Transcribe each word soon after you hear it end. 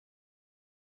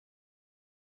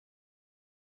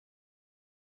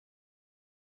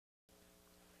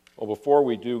Well, before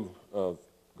we do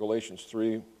Galatians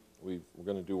 3, we're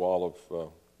going to do all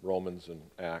of Romans and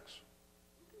Acts.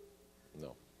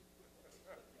 No.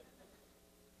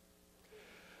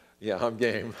 Yeah, I'm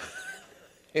game.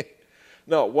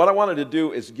 No, what I wanted to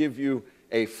do is give you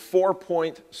a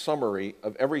 4-point summary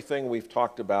of everything we've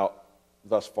talked about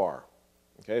thus far.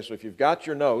 Okay, so if you've got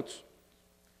your notes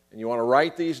and you want to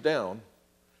write these down,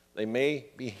 they may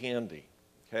be handy.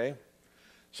 Okay?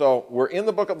 So we're in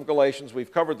the book of Galatians. We've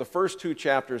covered the first 2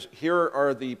 chapters. Here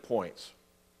are the points.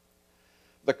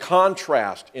 The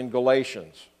contrast in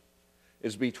Galatians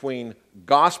is between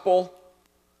gospel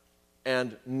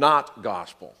and not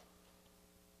gospel.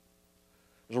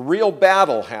 There's a real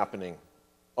battle happening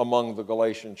among the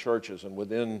Galatian churches and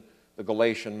within the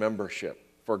Galatian membership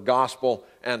for gospel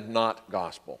and not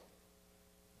gospel.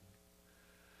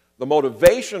 The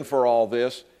motivation for all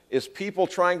this is people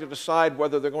trying to decide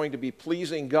whether they're going to be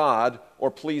pleasing God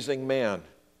or pleasing man.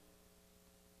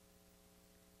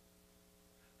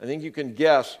 I think you can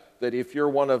guess that if you're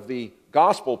one of the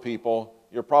gospel people,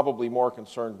 you're probably more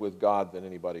concerned with God than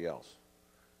anybody else.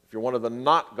 If you're one of the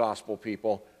not gospel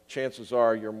people, chances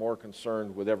are you're more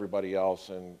concerned with everybody else,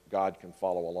 and God can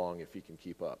follow along if he can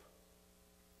keep up.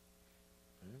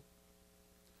 Okay.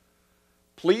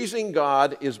 Pleasing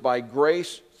God is by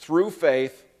grace through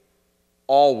faith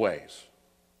always.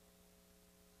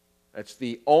 That's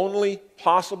the only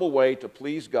possible way to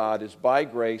please God is by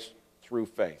grace through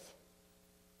faith.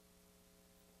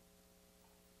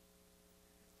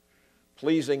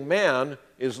 Pleasing man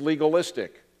is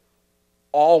legalistic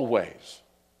always.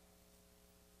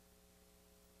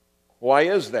 Why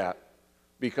is that?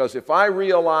 Because if I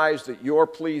realize that you're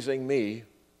pleasing me,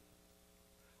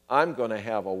 I'm going to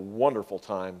have a wonderful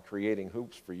time creating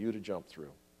hoops for you to jump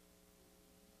through.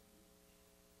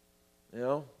 You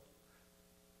know?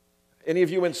 Any of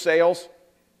you in sales?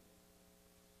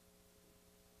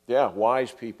 Yeah,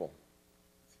 wise people.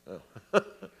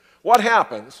 What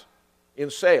happens in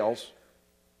sales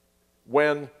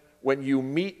when you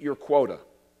meet your quota?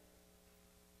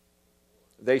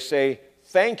 They say,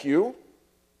 thank you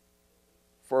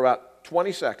for about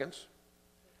 20 seconds,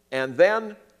 and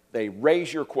then they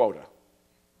raise your quota.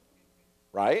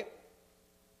 Right?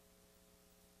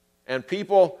 And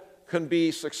people can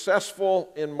be successful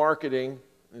in marketing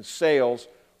and sales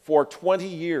for 20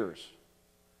 years.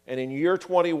 And in year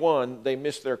 21, they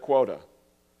miss their quota.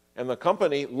 And the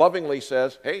company lovingly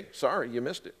says, hey, sorry, you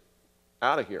missed it.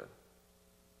 Out of here.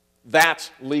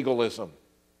 That's legalism.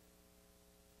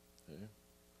 Okay.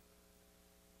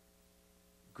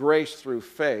 Grace through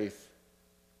faith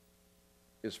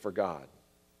is for God.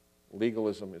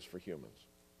 Legalism is for humans.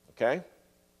 Okay?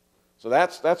 So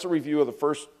that's a review of the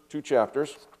first 2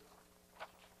 chapters.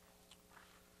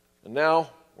 And now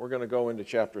we're going to go into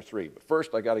chapter 3. But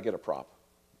first, I got to get a prop.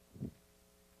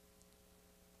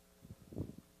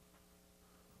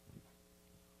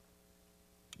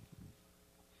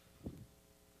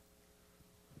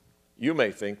 You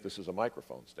may think this is a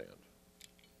microphone stand.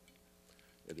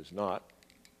 It is not.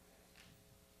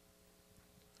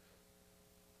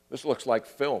 This looks like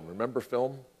film. Remember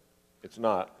film? It's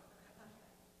not.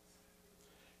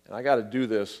 And I got to do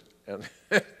this and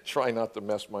try not to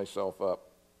mess myself up.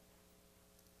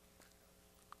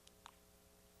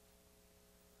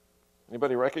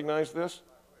 Anybody recognize this?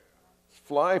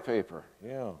 Fly paper,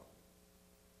 yeah.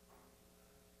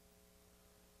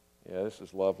 Yeah, this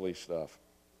is lovely stuff.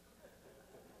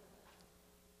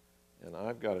 And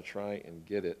I've got to try and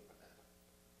get it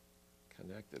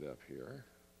connected up here.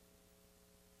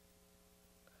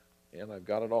 And I've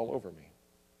got it all over me.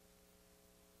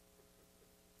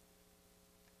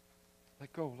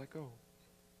 Let go, let go.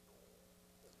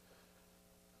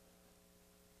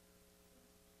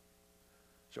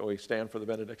 Shall we stand for the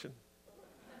benediction?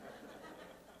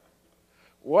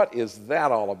 What is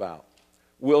that all about?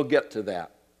 We'll get to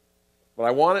that. But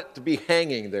I want it to be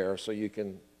hanging there so you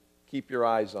can keep your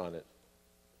eyes on it.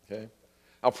 Okay?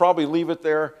 I'll probably leave it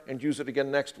there and use it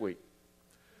again next week.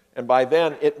 And by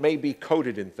then, it may be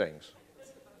coated in things.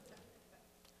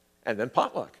 And then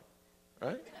potluck,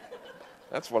 right?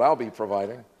 That's what I'll be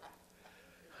providing.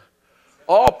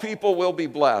 All people will be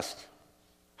blessed.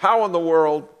 How in the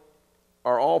world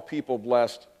are all people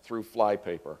blessed through fly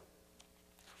paper?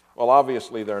 Well,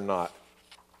 obviously they're not.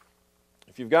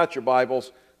 If you've got your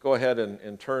Bibles, go ahead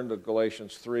and turn to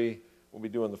Galatians 3. We'll be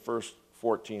doing the first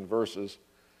 14 verses,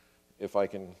 if I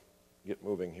can get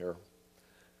moving here.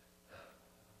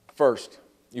 First,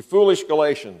 you foolish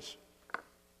Galatians,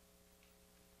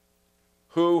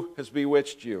 who has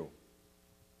bewitched you?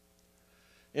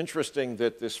 Interesting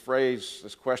that this phrase,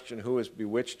 this question, who has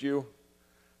bewitched you,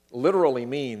 literally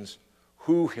means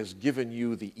Who has given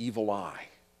you the evil eye?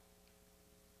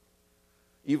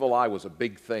 Evil eye was a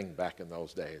big thing back in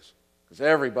those days because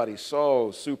everybody's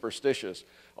so superstitious.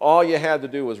 All you had to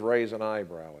do was raise an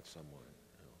eyebrow at someone.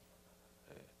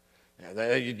 And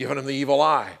then you'd given them the evil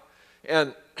eye.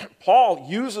 And Paul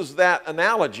uses that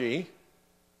analogy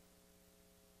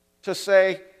to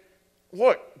say,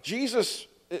 look, Jesus,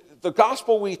 the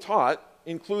gospel we taught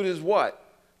included what?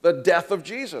 The death of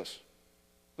Jesus,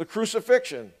 the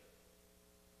crucifixion.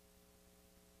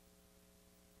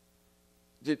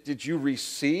 Did you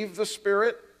receive the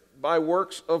Spirit by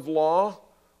works of law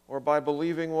or by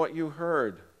believing what you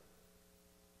heard?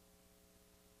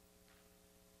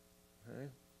 Okay.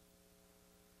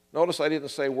 Notice I didn't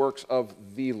say works of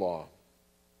the law.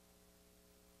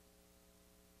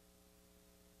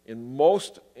 In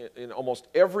almost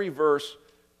every verse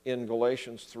in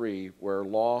Galatians 3 where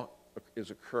law is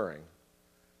occurring,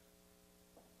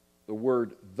 the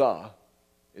word "the"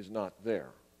 is not there.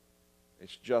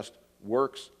 It's just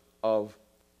works of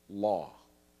law.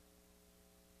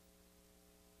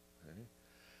 Okay?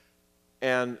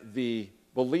 And the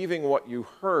believing what you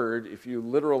heard, if you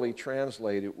literally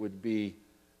translate it, would be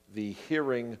the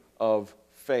hearing of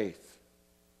faith.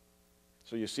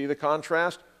 So you see the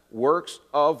contrast? Works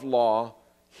of law,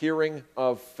 hearing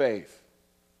of faith.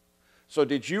 So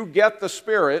did you get the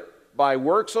Spirit by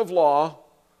works of law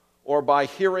or by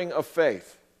hearing of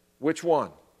faith? Which one?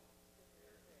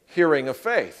 Hearing of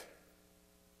faith.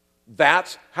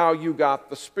 That's how you got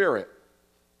the Spirit.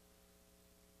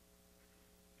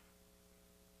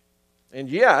 And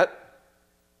yet,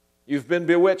 you've been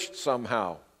bewitched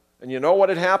somehow. And you know what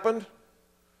had happened?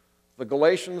 The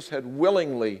Galatians had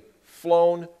willingly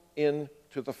flown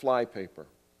into the flypaper.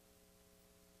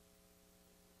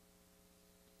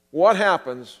 What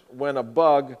happens when a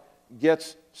bug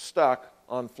gets stuck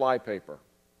on flypaper?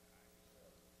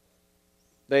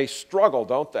 They struggle,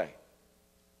 don't they?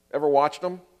 Ever watched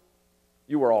them?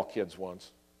 You were all kids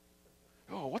once.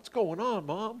 Oh, what's going on,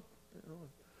 Mom? You know,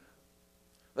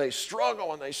 they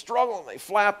struggle and they struggle and they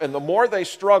flap, and the more they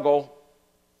struggle,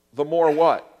 the more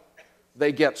what?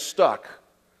 They get stuck.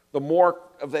 The more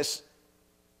of this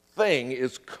thing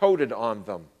is coated on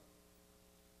them.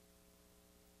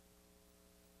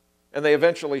 And they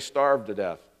eventually starve to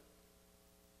death.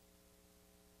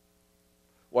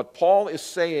 What Paul is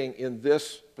saying in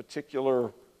this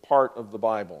particular part of the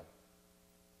Bible,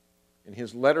 in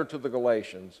his letter to the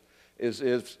Galatians,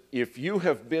 is if you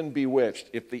have been bewitched,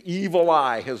 if the evil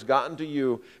eye has gotten to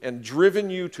you and driven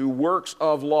you to works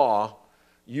of law,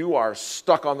 you are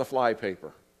stuck on the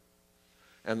flypaper.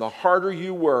 And the harder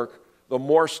you work, the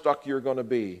more stuck you're going to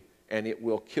be, and it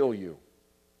will kill you.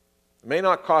 It may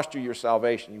not cost you your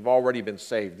salvation. You've already been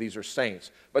saved. These are saints.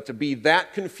 But to be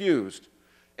that confused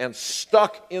and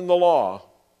stuck in the law,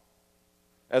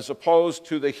 as opposed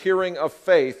to the hearing of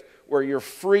faith where you're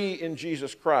free in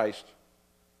Jesus Christ,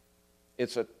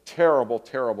 it's a terrible,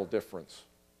 terrible difference.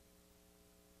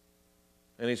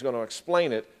 And he's going to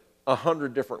explain it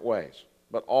 100 different ways,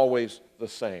 but always the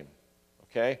same.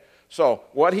 Okay? So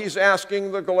what he's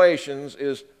asking the Galatians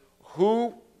is,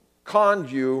 who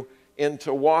conned you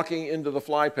into walking into the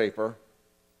flypaper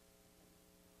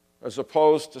as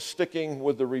opposed to sticking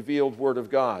with the revealed Word of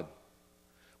God?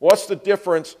 What's the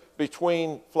difference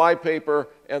between flypaper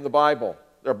and the Bible?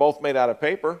 They're both made out of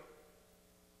paper.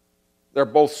 They're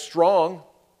both strong.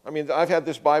 I mean, I've had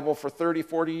this Bible for 30,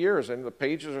 40 years, and the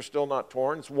pages are still not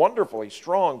torn. It's wonderfully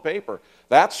strong paper.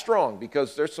 That's strong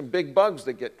because there's some big bugs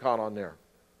that get caught on there.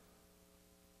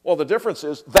 Well, the difference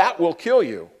is that will kill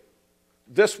you.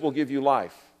 This will give you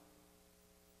life.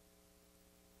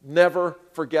 Never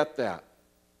forget that.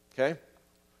 Okay?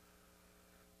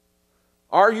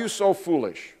 Are you so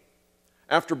foolish?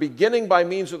 After beginning by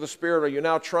means of the Spirit, are you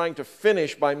now trying to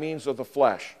finish by means of the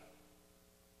flesh?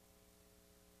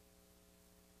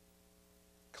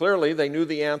 Clearly, they knew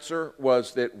the answer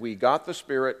was that we got the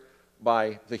Spirit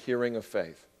by the hearing of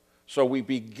faith. So we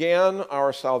began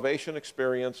our salvation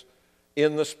experience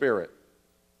in the Spirit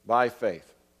by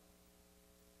faith.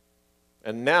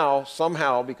 And now,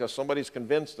 somehow, because somebody's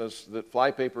convinced us that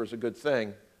flypaper is a good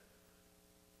thing,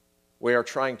 we are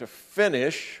trying to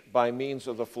finish by means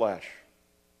of the flesh.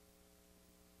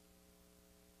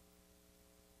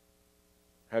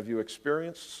 Have you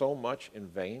experienced so much in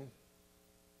vain?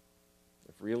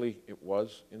 If really it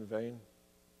was in vain?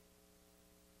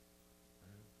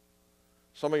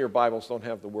 Some of your Bibles don't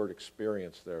have the word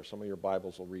experience there. Some of your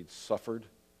Bibles will read suffered.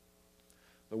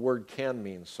 The word can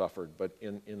mean suffered, but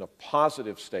in a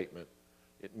positive statement,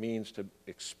 it means to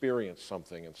experience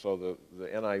something. And so the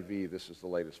NIV, this is the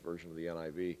latest version of the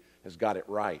NIV, has got it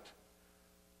right.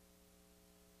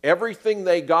 Everything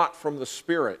they got from the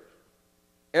Spirit,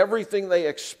 everything they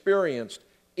experienced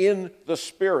in the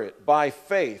Spirit by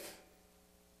faith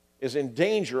is in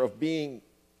danger of being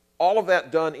all of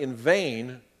that done in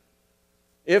vain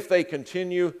if they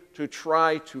continue to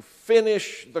try to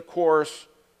finish the course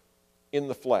in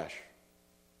the flesh.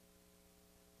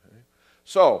 Okay?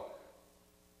 So,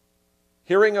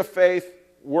 hearing of faith,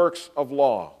 works of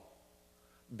law.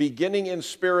 Beginning in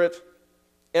spirit,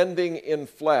 ending in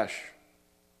flesh.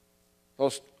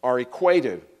 Those are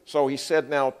equated. So he said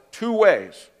now two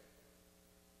ways.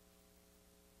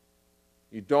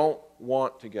 You don't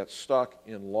want to get stuck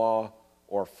in law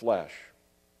or flesh,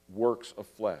 works of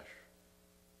flesh.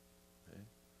 Okay?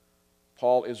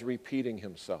 Paul is repeating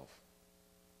himself.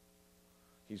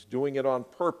 He's doing it on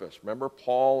purpose. Remember,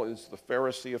 Paul is the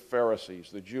Pharisee of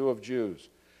Pharisees, the Jew of Jews.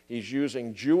 He's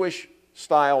using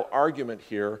Jewish-style argument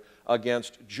here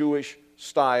against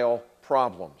Jewish-style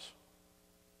problems.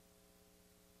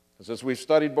 As we've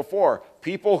studied before,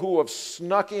 people who have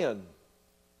snuck in,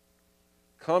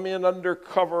 come in under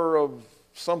cover of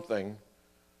something,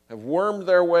 have wormed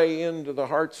their way into the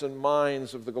hearts and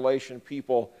minds of the Galatian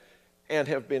people and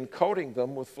have been coating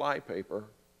them with flypaper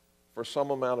for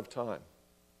some amount of time.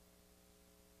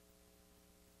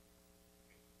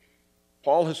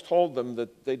 Paul has told them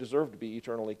that they deserve to be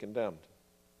eternally condemned.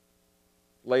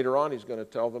 Later on, he's going to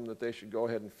tell them that they should go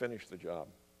ahead and finish the job.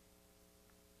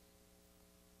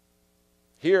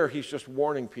 Here, he's just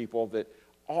warning people that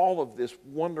all of this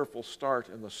wonderful start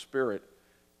in the Spirit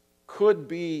could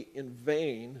be in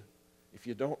vain if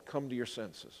you don't come to your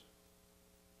senses.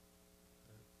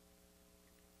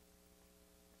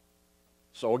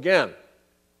 So again,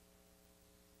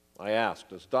 I ask,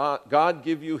 does God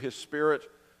give you His Spirit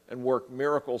and work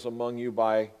miracles among you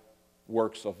by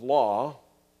works of law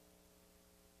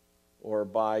or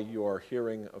by your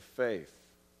hearing of faith?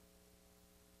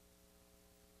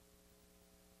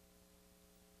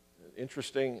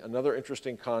 Another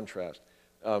interesting contrast.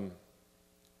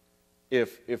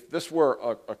 If this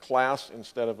were a class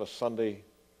instead of a Sunday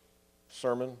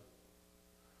sermon,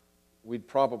 we'd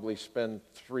probably spend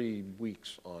 3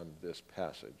 weeks on this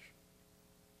passage.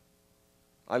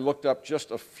 I looked up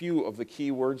just a few of the key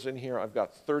words in here. I've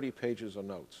got 30 pages of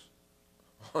notes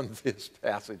on this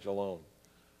passage alone.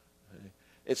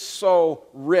 It's so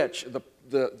rich.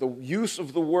 The use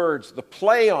of the words, the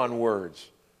play on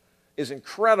words is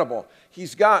incredible.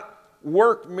 He's got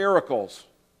worked miracles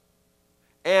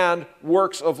and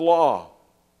works of law.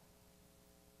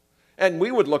 And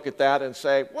we would look at that and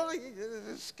say, well,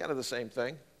 it's kind of the same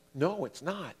thing. No, it's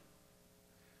not.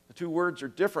 The two words are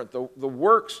different. The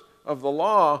works of the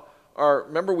law are,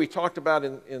 remember we talked about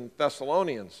in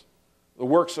Thessalonians, the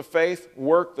works of faith,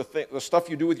 the stuff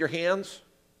you do with your hands,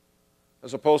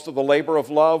 as opposed to the labor of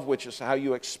love, which is how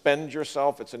you expend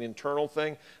yourself. It's an internal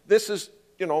thing. This is,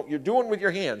 you're doing with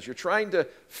your hands. You're trying to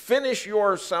finish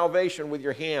your salvation with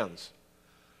your hands.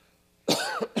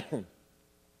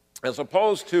 As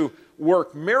opposed to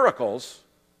work miracles,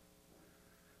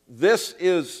 this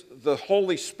is the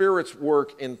Holy Spirit's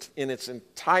work in its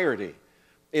entirety.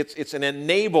 It's an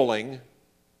enabling,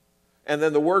 and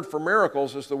then the word for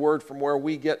miracles is the word from where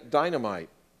we get dynamite.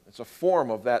 It's a form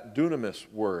of that dunamis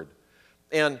word.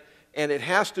 And it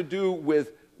has to do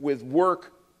with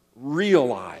work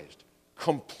realized,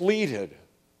 completed.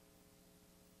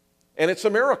 And it's a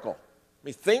miracle. I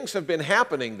mean, things have been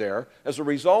happening there as a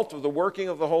result of the working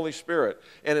of the Holy Spirit.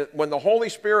 And when the Holy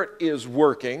Spirit is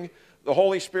working, the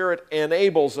Holy Spirit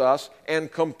enables us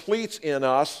and completes in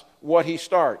us what He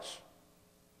starts.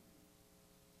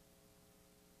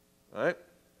 All right?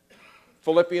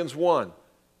 Philippians 1.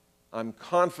 I'm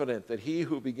confident that He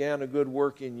who began a good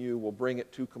work in you will bring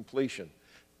it to completion.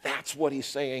 That's what he's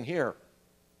saying here.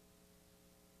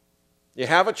 You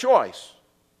have a choice.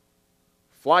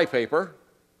 Flypaper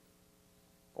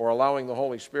or allowing the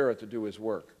Holy Spirit to do His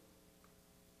work.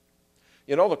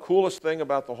 You know the coolest thing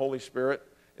about the Holy Spirit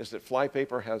is that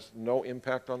flypaper has no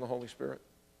impact on the Holy Spirit.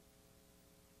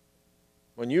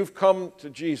 When you've come to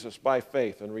Jesus by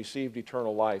faith and received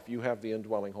eternal life, you have the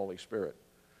indwelling Holy Spirit.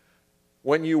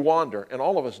 When you wander, and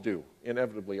all of us do,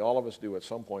 inevitably, all of us do at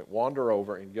some point, wander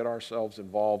over and get ourselves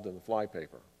involved in the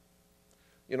flypaper.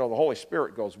 The Holy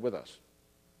Spirit goes with us.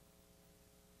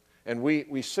 And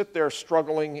we sit there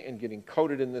struggling and getting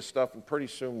coated in this stuff, and pretty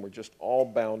soon we're just all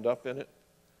bound up in it.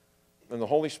 And the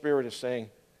Holy Spirit is saying,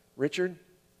 Richard,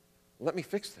 let me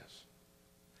fix this.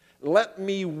 Let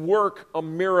me work a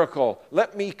miracle.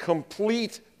 Let me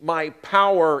complete my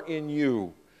power in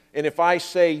you. And if I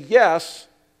say yes,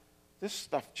 this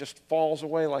stuff just falls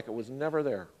away like it was never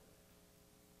there.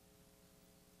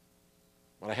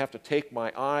 But I have to take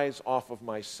my eyes off of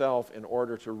myself in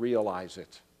order to realize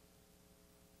it.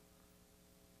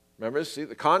 Remember, see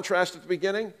the contrast at the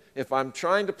beginning? If I'm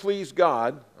trying to please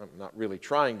God, I'm not really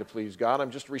trying to please God,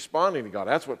 I'm just responding to God.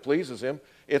 That's what pleases Him.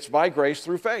 It's by grace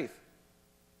through faith.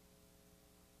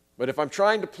 But if I'm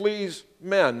trying to please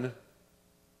men,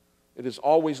 it is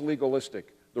always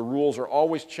legalistic. The rules are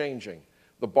always changing.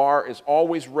 The bar is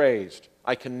always raised.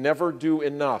 I can never do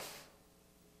enough.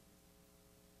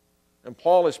 And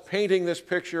Paul is painting this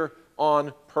picture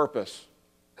on purpose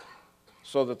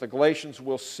so that the Galatians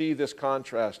will see this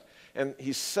contrast. And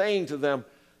he's saying to them,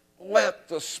 let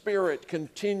the Spirit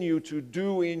continue to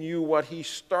do in you what He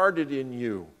started in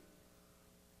you.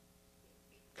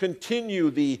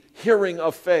 Continue the hearing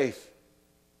of faith.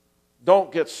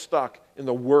 Don't get stuck in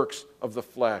the works of the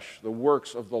flesh, the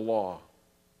works of the law.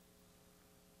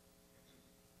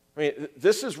 I mean,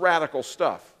 this is radical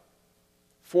stuff.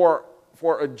 For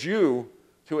a Jew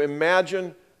to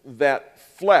imagine that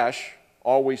flesh,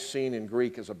 always seen in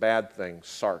Greek as a bad thing,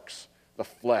 sarx, the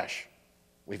flesh.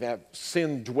 We have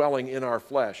sin dwelling in our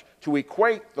flesh. To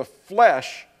equate the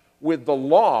flesh with the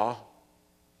law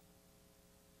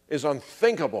is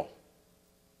unthinkable.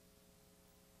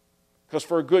 Because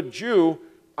for a good Jew,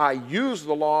 I use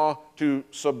the law to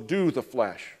subdue the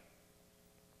flesh.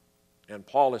 And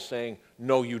Paul is saying,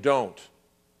 no, you don't.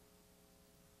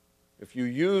 If you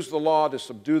use the law to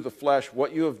subdue the flesh,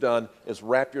 what you have done is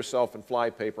wrap yourself in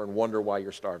flypaper and wonder why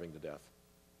you're starving to death.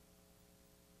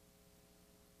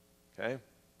 Okay?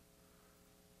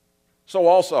 So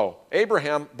also,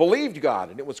 Abraham believed God,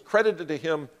 and it was credited to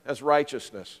him as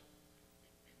righteousness.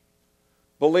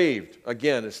 Believed,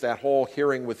 again, it's that whole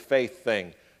hearing with faith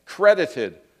thing.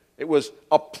 Credited, it was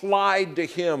applied to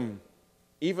him,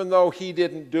 even though he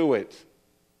didn't do it.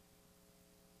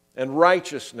 And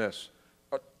righteousness,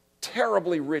 a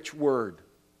terribly rich word.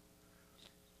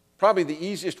 Probably the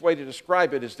easiest way to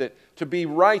describe it is that to be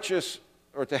righteous,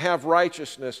 or to have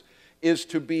righteousness, is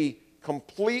to be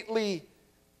completely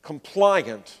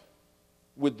compliant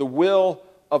with the will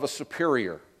of a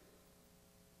superior.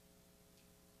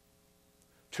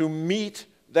 To meet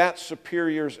that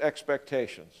superior's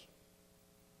expectations.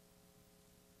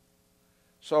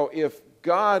 So if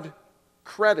God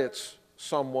credits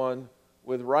someone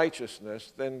with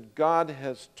righteousness, then God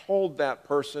has told that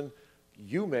person,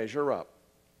 you measure up.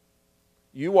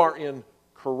 You are in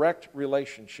correct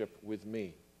relationship with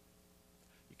me.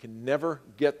 You can never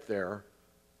get there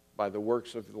by the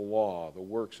works of the law, the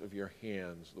works of your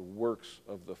hands, the works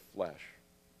of the flesh.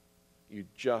 You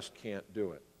just can't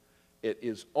do it. It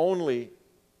is only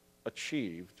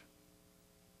achieved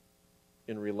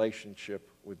in relationship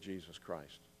with Jesus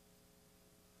Christ.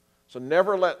 So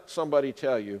never let somebody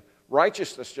tell you,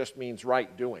 righteousness just means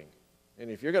right doing.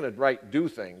 And if you're going to do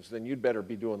things, then you'd better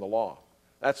be doing the law.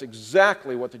 That's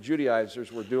exactly what the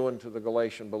Judaizers were doing to the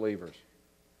Galatian believers.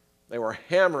 They were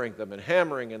hammering them and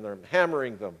hammering them and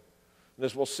hammering them. And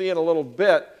as we'll see in a little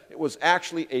bit, it was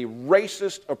actually a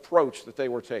racist approach that they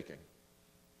were taking.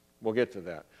 We'll get to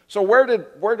that. So where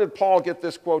did Paul get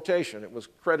this quotation? It was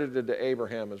credited to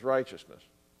Abraham as righteousness.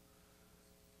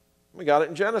 We got it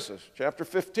in Genesis chapter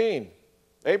 15.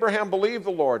 Abraham believed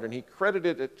the Lord, and he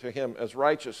credited it to him as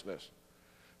righteousness.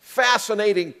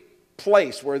 Fascinating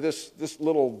place where this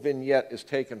little vignette is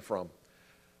taken from.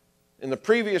 In the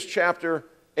previous chapter,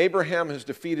 Abraham has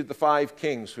defeated the 5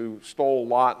 kings who stole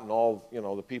Lot and all,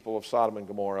 the people of Sodom and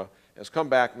Gomorrah, has come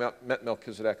back, met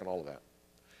Melchizedek and all of that.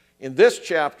 In this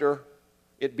chapter,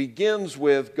 it begins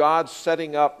with God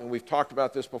setting up, and we've talked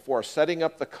about this before, setting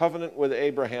up the covenant with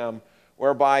Abraham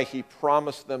whereby he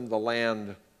promised them the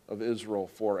land of Israel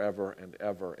forever and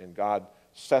ever. And God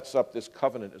sets up this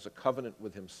covenant as a covenant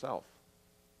with himself.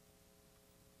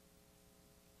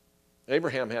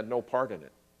 Abraham had no part in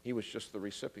it. He was just the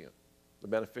recipient, the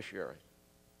beneficiary.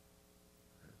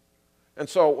 And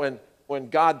so when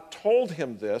God told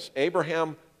him this,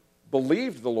 Abraham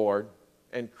believed the Lord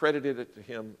and credited it to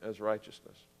him as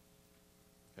righteousness.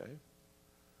 Okay?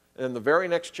 And then the very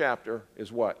next chapter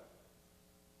is what?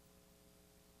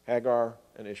 Hagar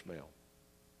and Ishmael.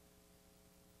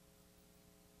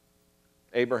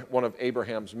 One of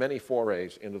Abraham's many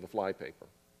forays into the flypaper.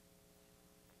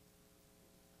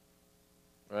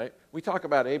 Right? We talk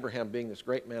about Abraham being this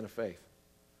great man of faith.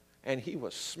 And he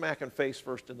was smacking face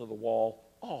first into the wall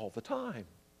all the time.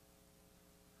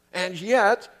 And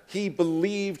yet, he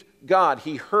believed God.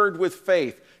 He heard with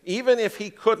faith. Even if he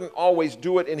couldn't always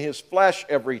do it in his flesh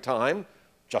every time,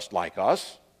 just like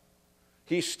us,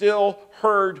 he still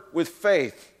heard with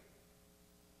faith.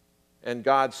 And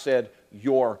God said,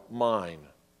 you're mine.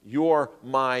 You're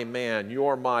my man.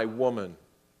 You're my woman.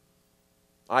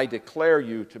 I declare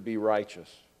you to be righteous.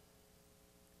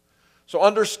 So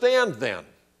understand then,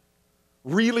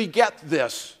 really get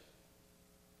this,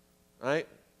 right?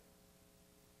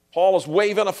 Paul is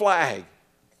waving a flag.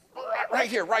 Right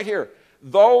here, right here.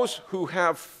 Those who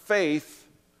have faith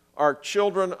are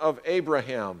children of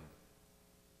Abraham.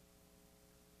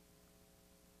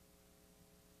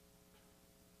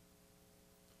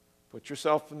 Put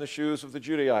yourself in the shoes of the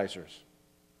Judaizers.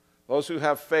 Those who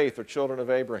have faith are children of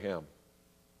Abraham.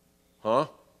 Huh?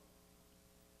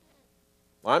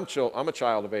 I'm a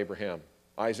child of Abraham,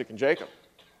 Isaac, and Jacob.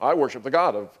 I worship the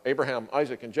God of Abraham,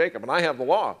 Isaac, and Jacob, and I have the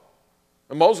law.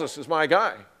 And Moses is my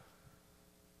guy.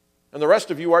 And the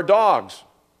rest of you are dogs.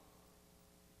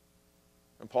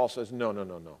 And Paul says, no, no,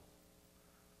 no, no.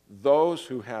 Those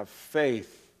who have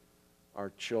faith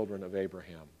are children of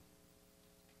Abraham.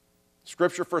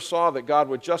 Scripture foresaw that God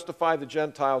would justify the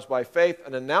Gentiles by faith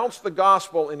and announce the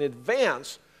gospel in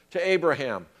advance to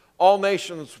Abraham. All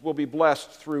nations will be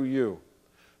blessed through you.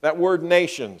 That word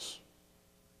nations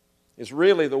is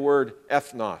really the word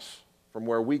ethnos, from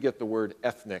where we get the word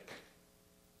ethnic.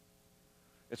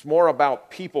 It's more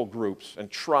about people groups and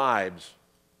tribes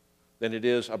than it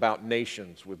is about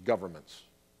nations with governments.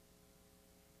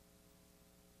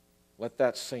 Let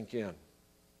that sink in.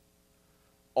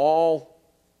 All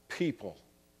people.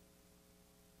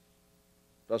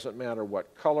 Doesn't matter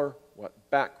what color, what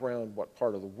background, what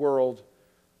part of the world,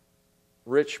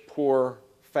 rich, poor,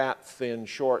 fat, thin,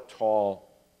 short, tall,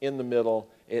 in the middle,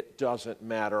 it doesn't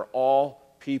matter. All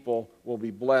people will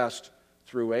be blessed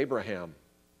through Abraham.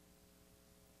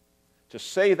 To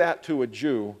say that to a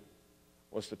Jew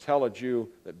was to tell a Jew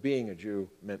that being a Jew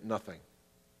meant nothing,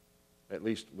 at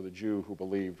least with a Jew who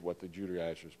believed what the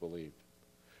Judaizers believed.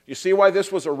 You see why this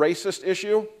was a racist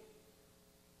issue?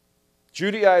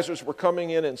 Judaizers were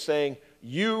coming in and saying,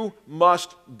 you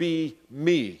must be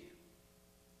me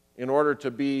in order to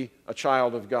be a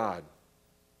child of God.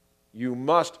 You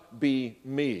must be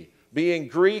me. Being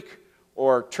Greek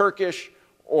or Turkish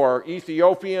or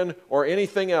Ethiopian or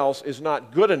anything else is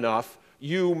not good enough.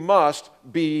 You must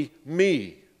be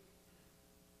me.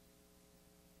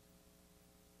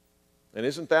 And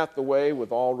isn't that the way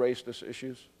with all racist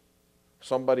issues?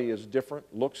 Somebody is different,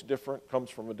 looks different, comes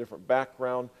from a different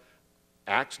background,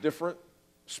 acts different,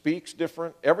 speaks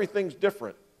different, everything's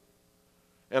different.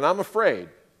 And I'm afraid.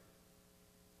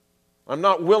 I'm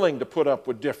not willing to put up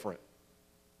with different.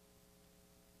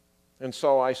 And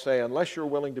so I say, unless you're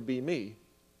willing to be me,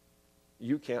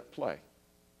 you can't play.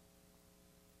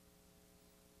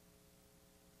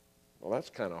 Well,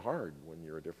 that's kind of hard when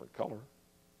you're a different color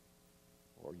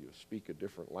or you speak a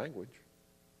different language.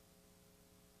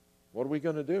 What are we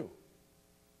going to do?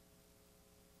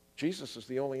 Jesus is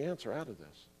the only answer out of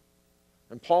this.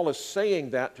 And Paul is saying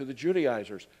that to the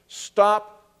Judaizers.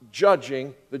 Stop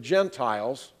judging the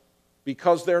Gentiles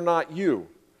because they're not you.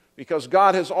 Because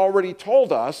God has already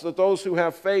told us that those who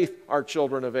have faith are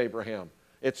children of Abraham.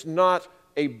 It's not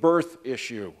a birth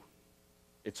issue.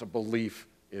 It's a belief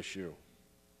issue.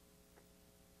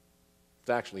 It's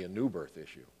actually a new birth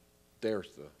issue. There's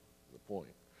the point.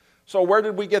 So where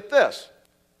did we get this?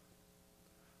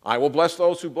 I will bless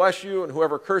those who bless you, and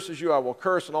whoever curses you I will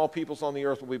curse, and all peoples on the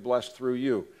earth will be blessed through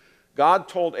you. God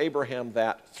told Abraham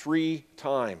that 3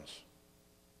 times.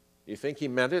 Do you think he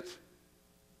meant it?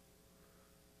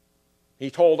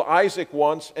 He told Isaac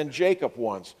once and Jacob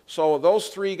once. So those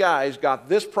 3 guys got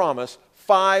this promise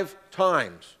 5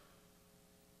 times.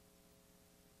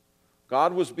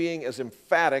 God was being as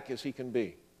emphatic as he can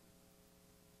be.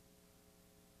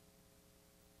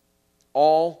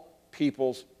 All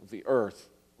peoples of the earth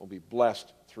will be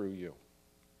blessed through you.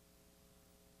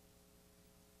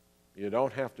 You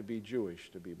don't have to be Jewish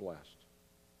to be blessed.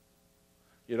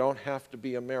 You don't have to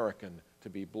be American to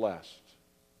be blessed.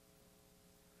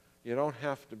 You don't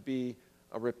have to be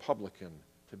a Republican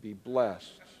to be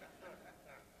blessed.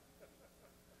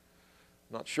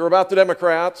 Not sure about the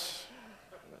Democrats.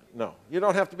 No, you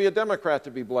don't have to be a Democrat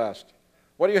to be blessed.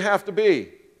 What do you have to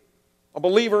be? A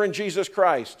believer in Jesus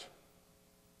Christ.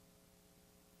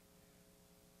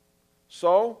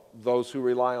 So, those who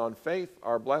rely on faith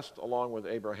are blessed along with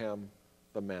Abraham,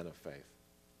 the man of faith.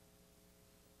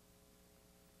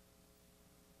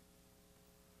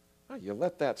 Now, you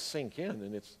let that sink in,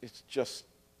 and it's just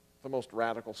the most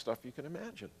radical stuff you can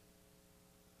imagine.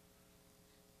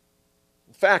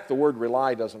 In fact, the word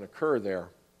rely doesn't occur there.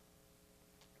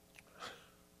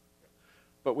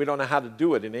 But we don't know how to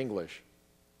do it in English.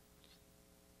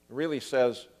 It really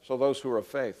says, so those who are of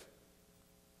faith.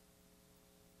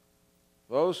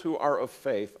 Those who are of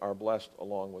faith are blessed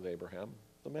along with Abraham,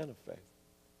 the man of faith.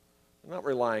 They're not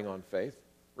relying on faith.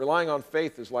 Relying on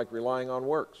faith is like relying on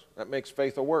works. That makes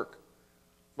faith a work.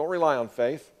 Don't rely on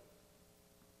faith.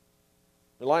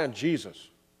 Rely on Jesus.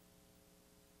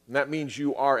 And that means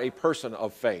you are a person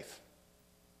of faith.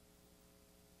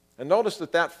 And notice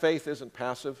that that faith isn't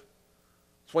passive.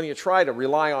 It's when you try to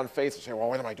rely on faith and say,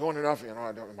 well, am I doing enough?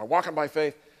 Am I walking by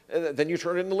faith? Then you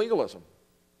turn it into legalism.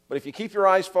 But if you keep your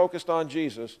eyes focused on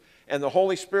Jesus and the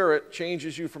Holy Spirit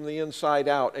changes you from the inside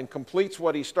out and completes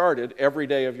what He started every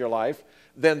day of your life,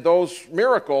 then those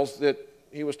miracles that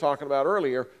he was talking about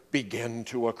earlier begin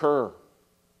to occur.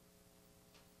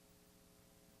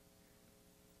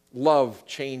 Love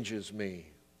changes me.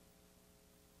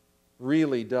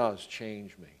 Really does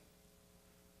change me.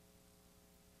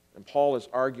 And Paul is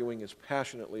arguing as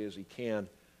passionately as he can,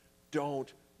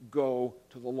 don't go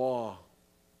to the law.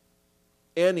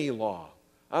 Any law.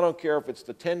 I don't care if it's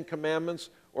the 10 Commandments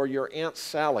or your Aunt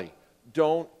Sally.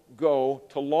 Don't go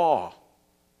to law.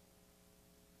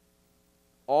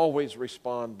 Always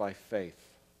respond by faith.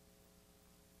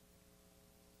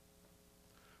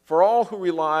 For all who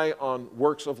rely on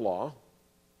works of law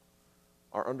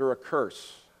are under a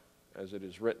curse, as it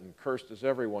is written, cursed is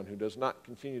everyone who does not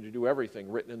continue to do everything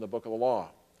written in the book of the law.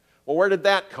 Well, where did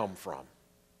that come from?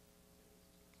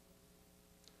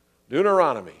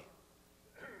 Deuteronomy.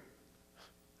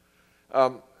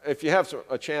 If you have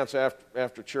a chance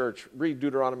after church, read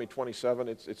Deuteronomy 27.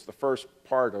 It's the first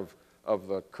part of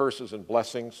the curses and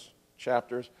blessings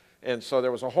chapters. And so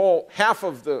there was half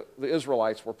of the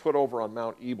Israelites were put over on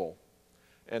Mount Ebal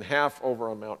and half over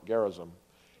on Mount Gerizim.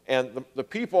 And the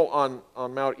people on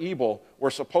Mount Ebal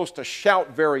were supposed to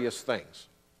shout various things.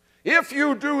 If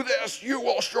you do this, you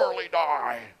will surely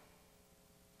die.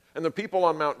 And the people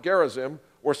on Mount Gerizim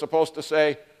were supposed to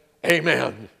say,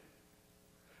 Amen.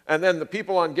 And then the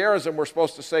people on Gerizim were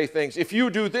supposed to say things, if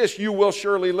you do this, you will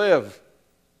surely live.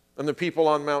 And the people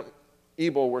on Mount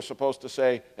Ebal were supposed to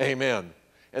say, Amen.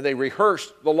 And they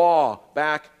rehearsed the law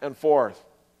back and forth.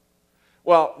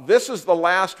 Well, this is the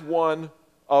last one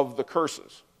of the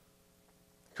curses.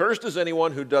 Cursed is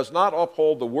anyone who does not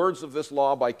uphold the words of this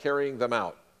law by carrying them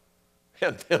out.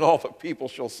 And then all the people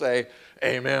shall say,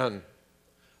 Amen.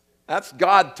 That's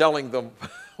God telling them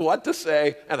what to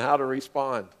say and how to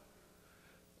respond.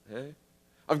 Okay?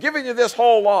 I've given you this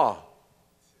whole law.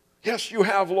 Yes, you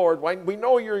have, Lord. We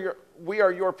know we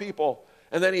are your people.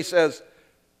 And then he says,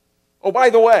 oh, by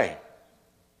the way,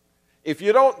 if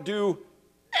you don't do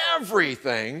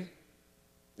everything,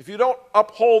 if you don't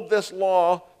uphold this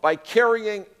law by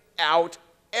carrying out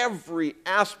every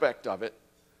aspect of it,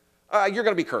 you're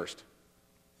going to be cursed.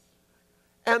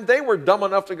 And they were dumb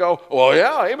enough to go, well,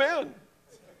 yeah, amen.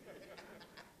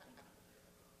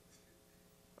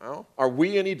 Well, are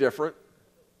we any different?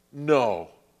 No,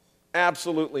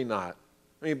 absolutely not.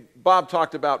 I mean, Bob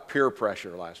talked about peer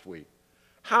pressure last week.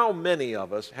 How many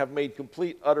of us have made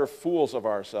complete, utter fools of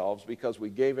ourselves because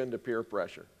we gave in to peer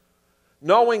pressure,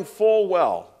 knowing full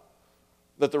well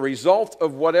that the result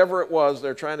of whatever it was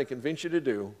they're trying to convince you to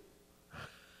do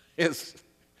is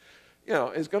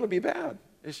going to be bad.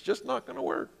 It's just not going to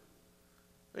work.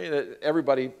 I mean,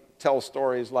 everybody tells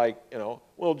stories like,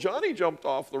 well, Johnny jumped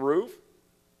off the roof.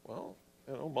 Well,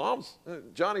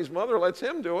 Johnny's mother lets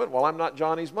him do it. Well, I'm not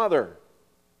Johnny's mother.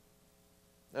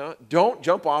 Don't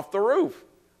jump off the roof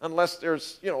unless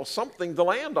there's, something to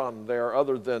land on there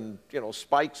other than,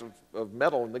 spikes of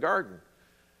metal in the garden.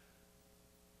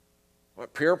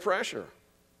 Peer pressure.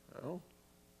 One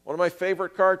of my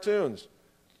favorite cartoons.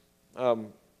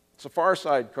 It's a Far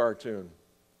Side cartoon.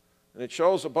 And it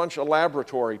shows a bunch of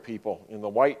laboratory people in the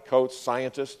white coats,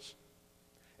 scientists,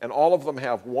 and all of them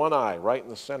have one eye right in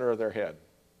the center of their head.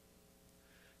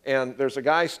 And there's a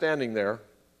guy standing there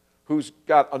who's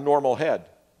got a normal head.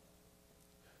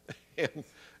 And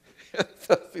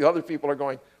the other people are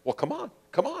going, well, come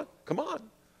on.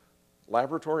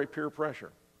 Laboratory peer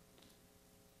pressure.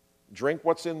 Drink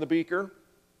what's in the beaker,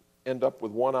 end up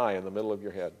with one eye in the middle of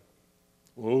your head.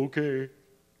 Okay.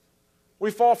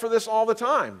 We fall for this all the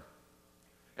time.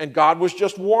 And God was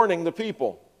just warning the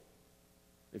people.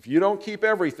 If you don't keep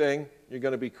everything, you're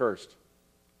going to be cursed.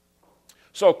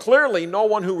 So clearly, no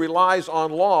one who relies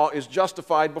on law is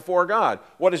justified before God.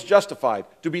 What is justified?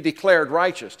 To be declared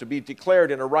righteous, to be declared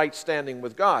in a right standing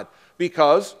with God,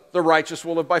 because the righteous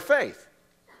will live by faith,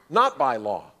 not by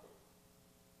law.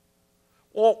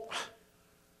 Well,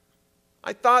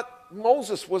 I thought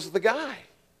Moses was the guy.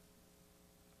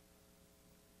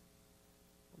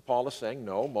 Paul is saying,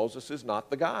 no, Moses is not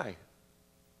the guy.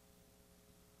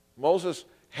 Moses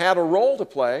had a role to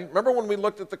play. Remember when we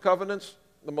looked at the covenants?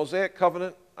 The Mosaic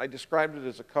covenant, I described it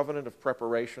as a covenant of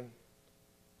preparation.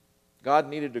 God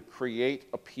needed to create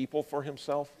a people for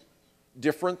himself.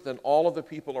 different than all of the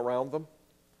people around them.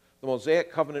 The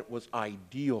Mosaic covenant was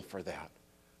ideal for that.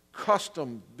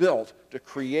 Custom built to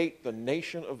create the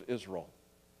nation of Israel.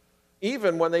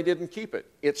 Even when they didn't keep it,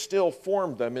 it still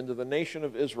formed them into the nation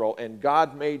of Israel, and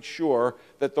God made sure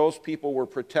that those people were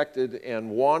protected and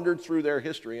wandered through their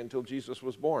history until Jesus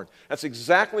was born. That's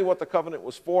exactly what the covenant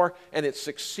was for, and it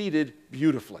succeeded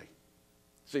beautifully.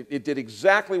 See, it did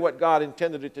exactly what God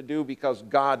intended it to do because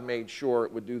God made sure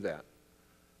it would do that.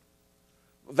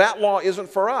 That law isn't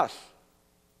for us,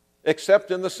 except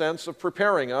in the sense of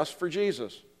preparing us for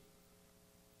Jesus.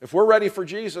 If we're ready for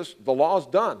Jesus, the law's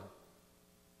done.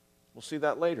 We'll see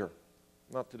that later.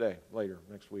 Not today, later,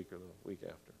 next week or the week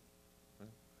after.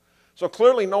 So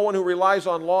clearly no one who relies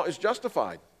on law is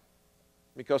justified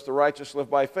because the righteous live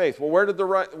by faith. Well, where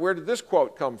did this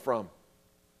quote come from?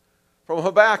 From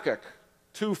Habakkuk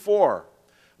 2:4.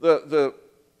 The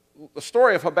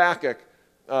story of Habakkuk,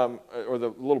 or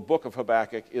the little book of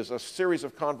Habakkuk, is a series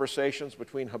of conversations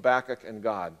between Habakkuk and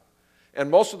God.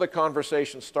 And most of the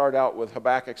conversations start out with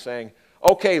Habakkuk saying,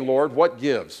 "Okay, Lord, what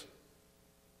gives?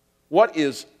 What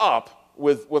is up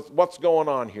with what's going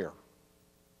on here?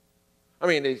 I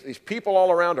mean, these people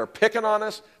all around are picking on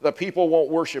us. The people won't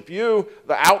worship you.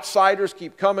 The outsiders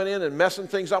keep coming in and messing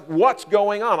things up. What's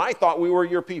going on? I thought we were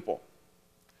your people."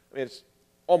 I mean, it's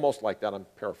almost like that. I'm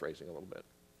paraphrasing a little bit.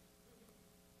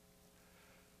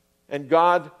 And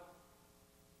God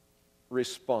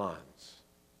responds.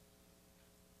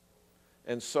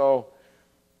 And so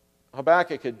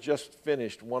Habakkuk had just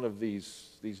finished one of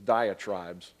these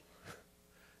diatribes.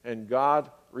 And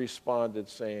God responded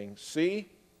saying,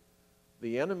 "See,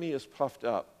 the enemy is puffed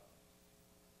up.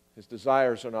 His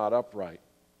desires are not upright."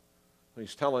 And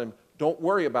he's telling him, don't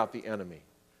worry about the enemy.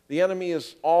 The enemy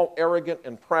is all arrogant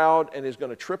and proud and is going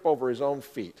to trip over his own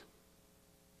feet.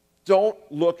 Don't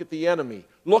look at the enemy.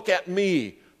 Look at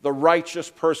me. The righteous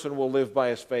person will live by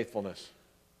his faithfulness.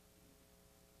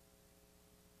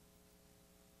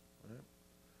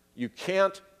 You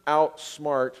can't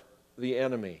outsmart the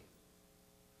enemy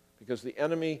because the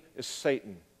enemy is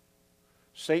Satan.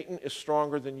 Satan is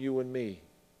stronger than you and me.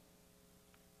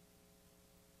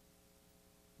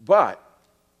 But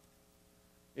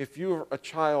if you're a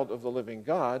child of the living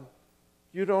God,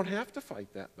 you don't have to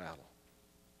fight that battle.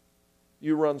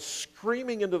 You run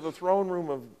screaming into the throne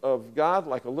room of God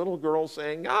like a little girl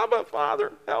saying, "Abba,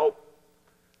 Father, help."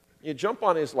 You jump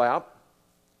on his lap,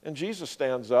 and Jesus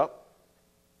stands up,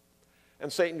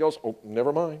 and Satan goes, "Oh,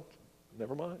 never mind,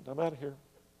 I'm out of here."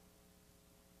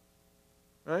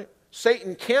 Right?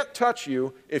 Satan can't touch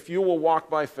you if you will walk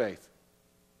by faith.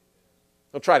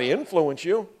 He'll try to influence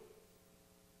you,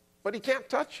 but he can't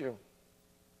touch you.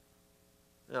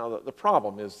 Now, the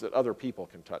problem is that other people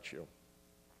can touch you,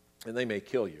 and they may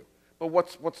kill you. But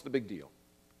what's the big deal?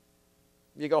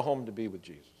 You go home to be with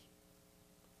Jesus.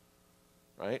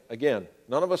 Right? Again,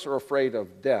 none of us are afraid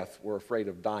of death. We're afraid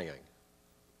of dying.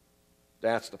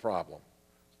 That's the problem.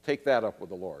 Take that up with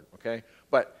the Lord, okay?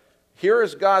 But here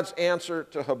is God's answer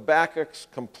to Habakkuk's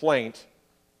complaint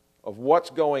of what's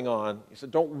going on. He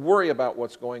said, don't worry about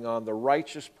what's going on. The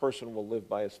righteous person will live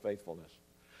by his faithfulness.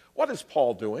 What is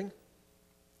Paul doing?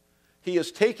 He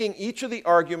is taking each of the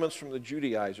arguments from the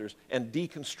Judaizers and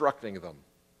deconstructing them.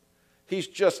 He's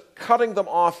just cutting them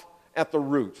off at the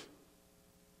root.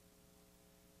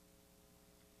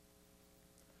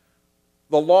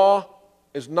 The law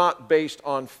is not based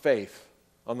on faith.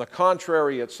 On the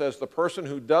contrary, it says the person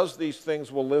who does these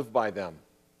things will live by them.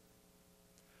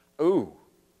 Ooh.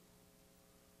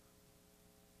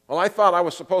 Well, I thought I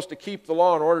was supposed to keep the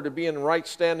law in order to be in right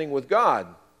standing with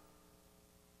God.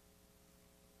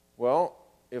 Well,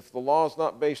 if the law is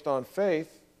not based on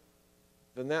faith,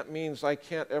 then that means I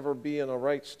can't ever be in a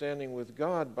right standing with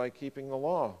God by keeping the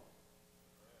law.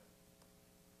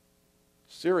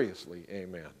 Seriously,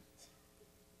 amen.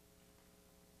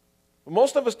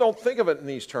 Most of us don't think of it in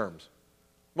these terms.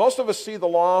 Most of us see the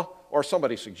law, or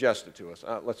somebody suggested to us.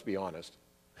 Let's be honest.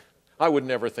 I would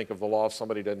never think of the law if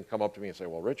somebody didn't come up to me and say,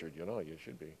 "Well, Richard, you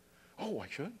should be." Oh, I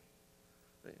should?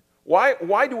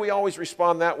 Why do we always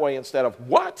respond that way instead of,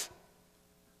 "What?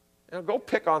 Go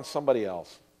pick on somebody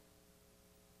else."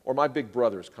 Or my big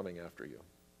brother's coming after you.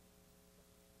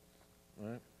 All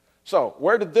right? So,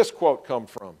 where did this quote come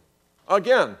from?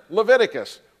 Again,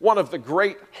 Leviticus, one of the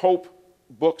great hope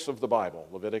books of the Bible,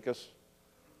 Leviticus.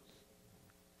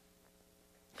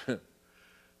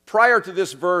 Prior to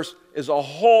this verse is a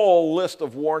whole list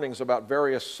of warnings about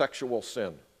various sexual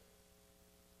sin.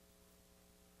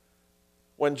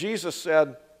 When Jesus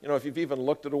said, if you've even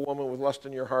looked at a woman with lust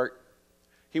in your heart,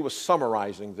 he was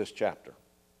summarizing this chapter.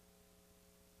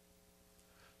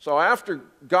 So after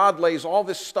God lays all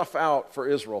this stuff out for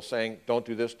Israel, saying, don't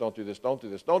do this, don't do this, don't do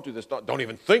this, don't do this, don't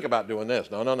even think about doing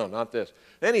this. No, not this.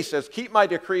 Then he says, keep my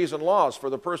decrees and laws, for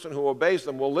the person who obeys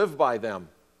them will live by them.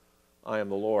 I am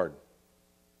the Lord.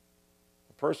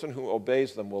 The person who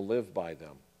obeys them will live by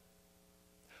them.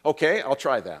 Okay, I'll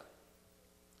try that.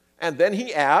 And then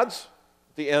he adds,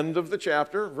 at the end of the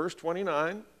chapter, verse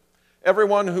 29,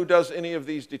 everyone who does any of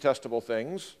these detestable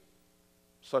things,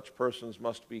 such persons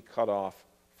must be cut off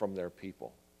from their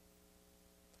people.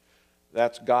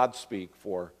 That's God speak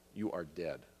for you are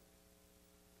dead.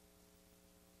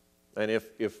 And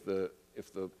if the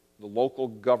local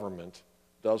government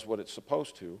does what it's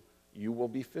supposed to, you will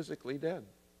be physically dead.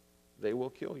 They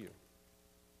will kill you.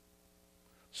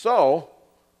 So,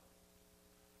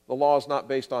 the law is not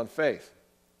based on faith.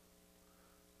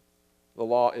 The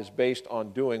law is based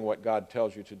on doing what God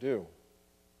tells you to do.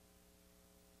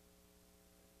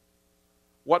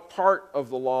 What part of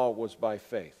the law was by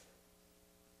faith?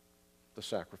 The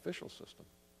sacrificial system.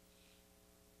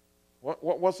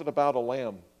 What was it about a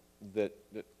lamb that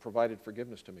provided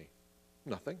forgiveness to me?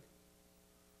 Nothing.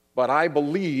 But I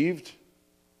believed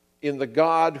in the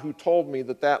God who told me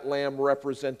that that lamb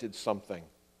represented something.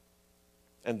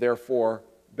 And therefore,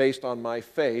 based on my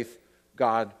faith,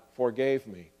 God forgave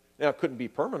me. Now, it couldn't be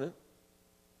permanent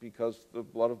because the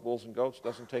blood of bulls and goats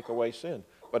doesn't take away sin.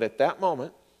 But at that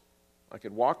moment, I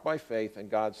could walk by faith, and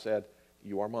God said,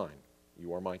 you are mine.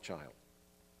 You are my child.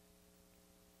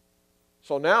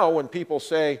 So now when people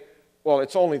say, well,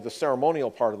 it's only the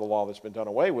ceremonial part of the law that's been done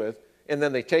away with, and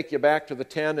then they take you back to the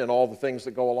 10 and all the things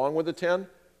that go along with the 10,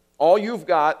 all you've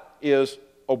got is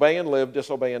obey and live,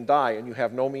 disobey and die, and you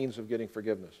have no means of getting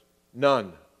forgiveness.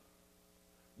 None.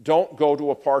 Don't go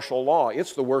to a partial law.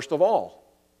 It's the worst of all.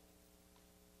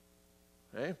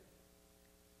 Okay?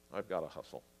 I've got to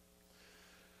hustle.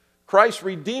 Christ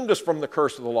redeemed us from the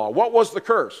curse of the law. What was the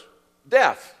curse?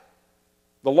 Death.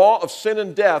 The law of sin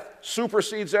and death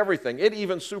supersedes everything. It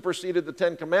even superseded the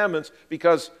 10 Commandments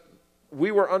because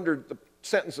we were under the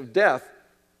sentence of death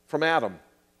from Adam.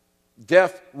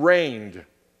 Death reigned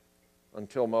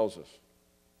until Moses,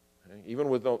 okay? Even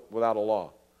without a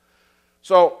law.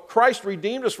 So Christ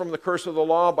redeemed us from the curse of the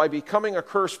law by becoming a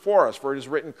curse for us. For it is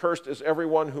written, cursed is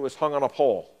everyone who is hung on a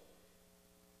pole.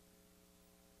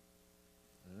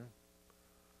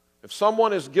 If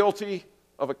someone is guilty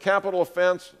of a capital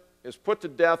offense, is put to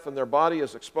death, and their body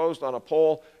is exposed on a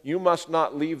pole, you must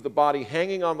not leave the body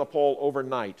hanging on the pole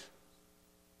overnight.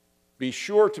 Be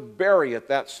sure to bury it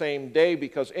that same day,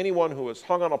 because anyone who is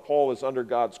hung on a pole is under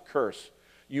God's curse.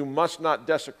 You must not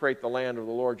desecrate the land of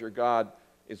the Lord your God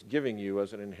is giving you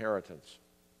as an inheritance.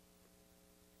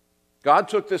 God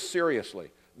took this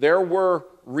seriously. There were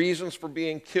reasons for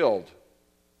being killed.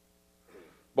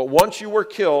 But once you were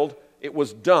killed, it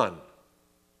was done,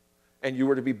 and you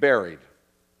were to be buried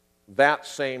that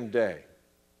same day.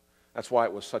 That's why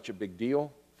it was such a big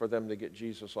deal for them to get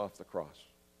Jesus off the cross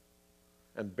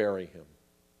and bury him.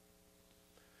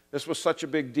 This was such a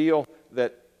big deal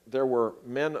that there were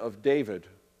men of David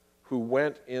who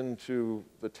went into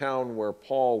the town where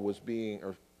Saul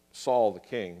the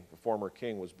king, the former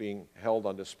king, was being held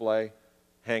on display,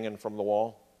 hanging from the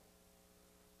wall.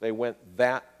 They went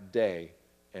that day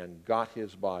and got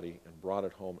his body and brought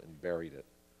it home and buried it,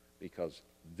 because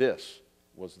this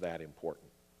was that important.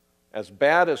 As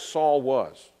bad as Saul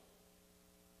was,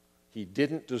 he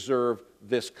didn't deserve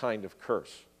this kind of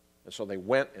curse. And so they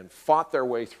went and fought their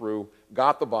way through,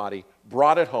 got the body,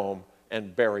 brought it home,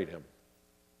 and buried him.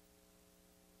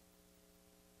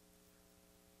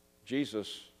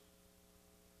 Jesus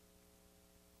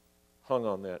hung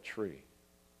on that tree.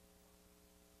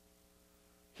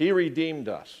 He redeemed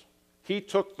us. He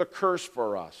took the curse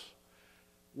for us.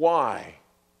 Why?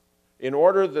 In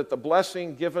order that the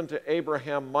blessing given to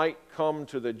Abraham might come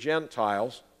to the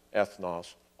Gentiles,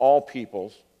 ethnos, all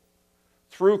peoples,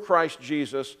 through Christ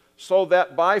Jesus, so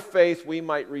that by faith we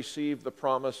might receive the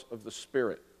promise of the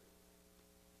Spirit.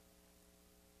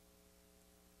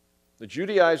 The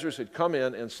Judaizers had come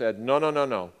in and said,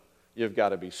 no. You've got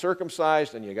to be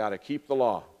circumcised and you've got to keep the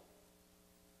law.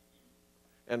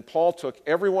 And Paul took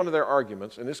every one of their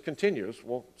arguments, and this continues,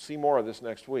 we'll see more of this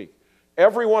next week,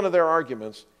 every one of their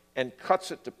arguments, and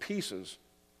cuts it to pieces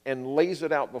and lays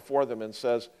it out before them and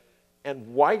says, and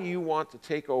why do you want to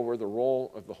take over the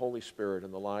role of the Holy Spirit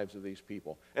in the lives of these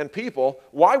people? And people,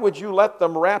 why would you let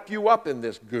them wrap you up in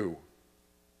this goo?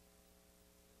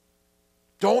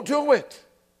 Don't do it.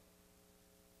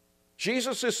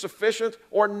 Jesus is sufficient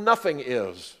or nothing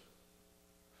is.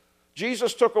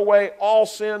 Jesus took away all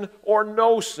sin or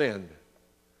no sin.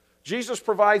 Jesus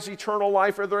provides eternal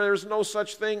life, or there is no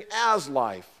such thing as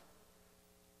life.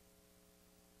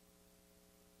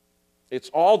 It's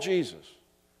all Jesus.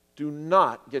 Do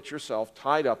not get yourself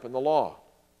tied up in the law.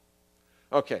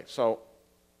 Okay, so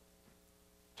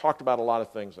talked about a lot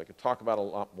of things. I could talk about a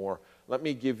lot more. Let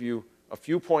me give you a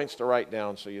few points to write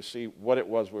down so you see what it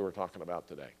was we were talking about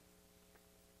today.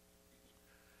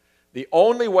 The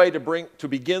only way to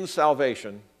begin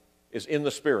salvation is in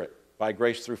the Spirit, by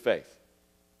grace through faith.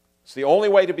 It's the only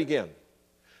way to begin.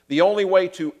 The only way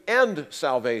to end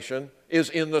salvation is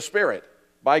in the Spirit,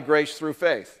 by grace through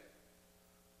faith.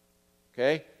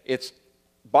 Okay? It's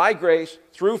by grace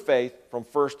through faith from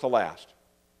first to last.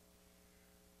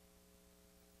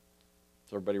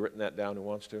 Has everybody written that down who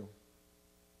wants to?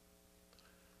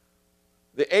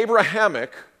 The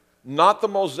Abrahamic, not the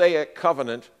Mosaic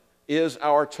covenant, is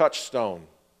our touchstone.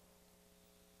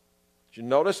 Did you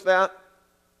notice that?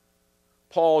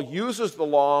 Paul uses the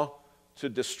law to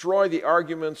destroy the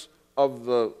arguments of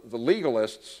the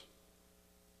legalists,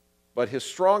 but his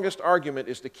strongest argument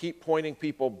is to keep pointing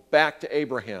people back to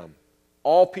Abraham.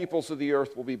 All peoples of the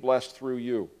earth will be blessed through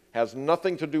you. Has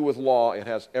nothing to do with law, it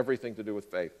has everything to do with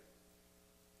faith.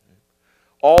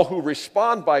 All who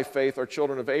respond by faith are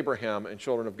children of Abraham and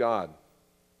children of God.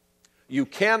 You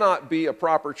cannot be a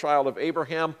proper child of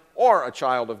Abraham or a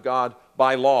child of God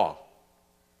by law.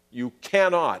 You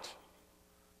cannot.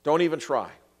 Don't even try.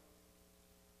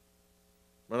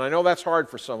 And I know that's hard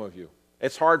for some of you.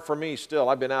 It's hard for me still.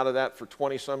 I've been out of that for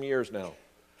 20-some years now.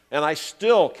 And I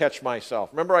still catch myself.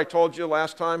 Remember I told you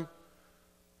last time?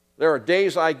 There are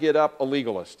days I get up a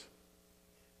legalist.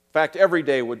 In fact, every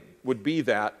day would be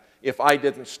that if I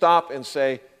didn't stop and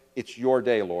say, it's your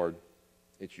day, Lord.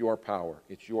 It's your power.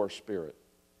 It's your Spirit.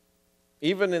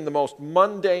 Even in the most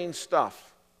mundane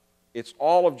stuff, it's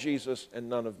all of Jesus and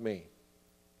none of me.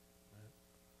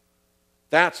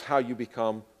 That's how you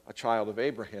become a child of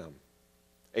Abraham,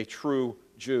 a true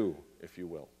Jew, if you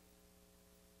will.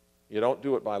 You don't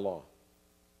do it by law.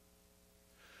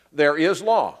 There is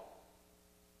law,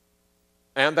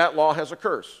 and that law has a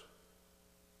curse.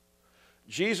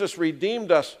 Jesus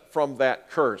redeemed us from that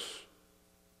curse.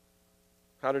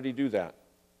 How did he do that?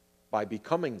 By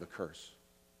becoming the curse.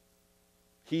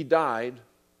 He died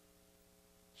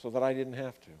so that I didn't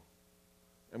have to.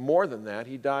 And more than that,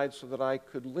 he died so that I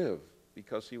could live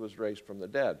because he was raised from the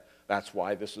dead. That's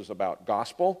why this is about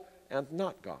gospel and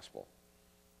not gospel.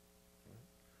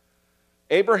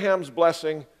 Abraham's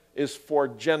blessing is for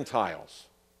Gentiles.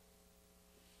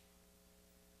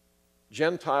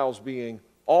 Gentiles being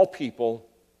all people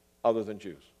other than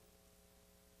Jews.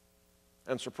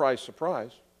 And surprise,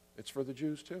 surprise, it's for the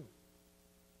Jews too.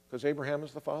 Because Abraham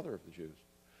is the father of the Jews.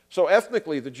 So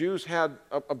ethnically, the Jews had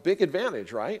a big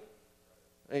advantage, right?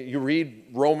 You read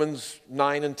Romans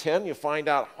 9 and 10, you find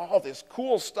out all this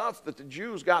cool stuff that the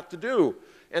Jews got to do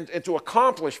and to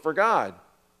accomplish for God.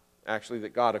 Actually,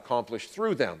 that God accomplished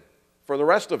through them for the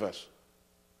rest of us.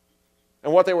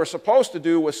 And what they were supposed to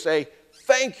do was say,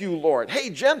 thank you, Lord. Hey,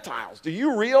 Gentiles, do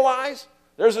you realize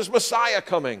there's this Messiah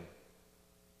coming?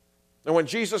 And when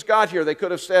Jesus got here, they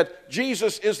could have said,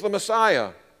 Jesus is the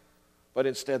Messiah. But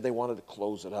instead, they wanted to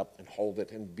close it up and hold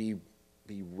it and be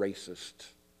racist.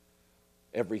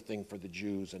 Everything for the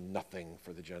Jews and nothing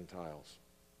for the Gentiles.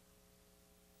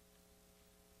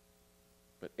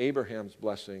 But Abraham's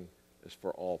blessing is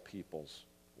for all peoples.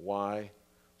 Why?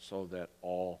 So that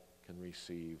all can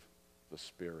receive the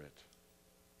Spirit.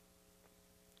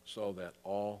 So that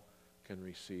all can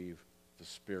receive the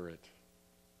Spirit.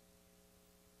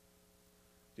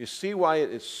 You see why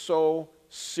it is so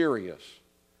serious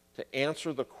to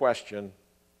answer the question,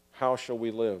 how shall we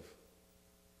live?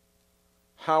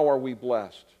 How are we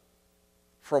blessed?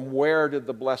 From where did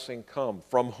the blessing come?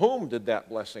 From whom did that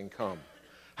blessing come?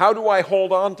 How do I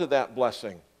hold on to that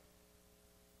blessing?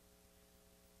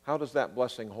 How does that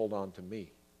blessing hold on to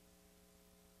me?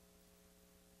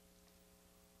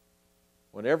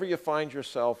 Whenever you find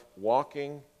yourself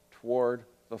walking toward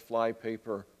the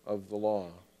flypaper of the law,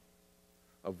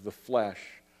 of the flesh,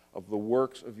 of the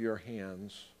works of your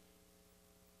hands,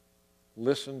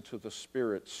 listen to the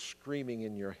Spirit screaming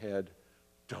in your head,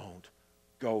 don't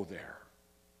go there.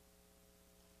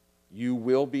 You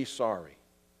will be sorry.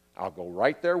 I'll go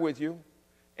right there with you,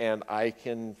 and I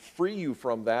can free you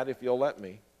from that if you'll let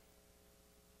me.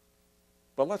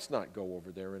 But let's not go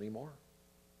over there anymore.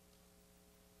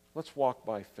 Let's walk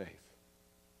by faith.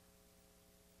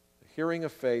 The hearing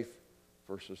of faith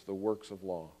versus the works of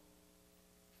law.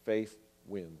 Faith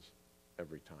wins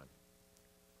every time.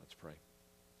 Let's pray.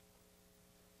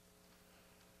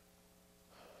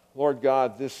 Lord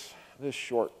God, this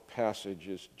short passage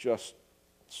is just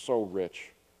so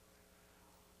rich.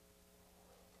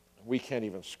 We can't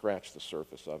even scratch the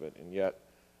surface of it, and yet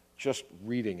just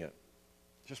reading it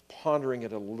just pondering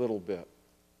it a little bit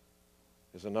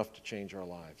is enough to change our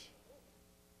lives.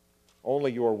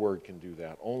 Only your word can do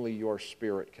that. Only your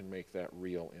Spirit can make that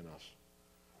real in us.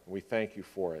 And we thank you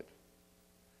for it.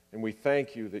 And we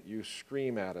thank you that you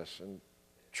scream at us and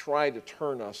try to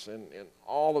turn us in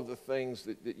all of the things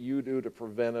that you do to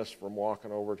prevent us from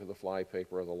walking over to the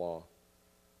flypaper of the law.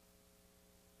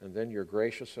 And then you're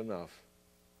gracious enough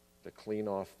to clean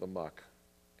off the muck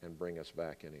and bring us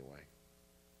back anyway.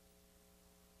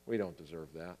 We don't deserve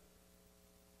that,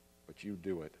 but you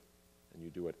do it, and you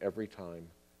do it every time,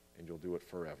 and you'll do it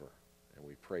forever. And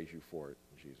we praise you for it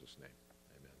in Jesus' name.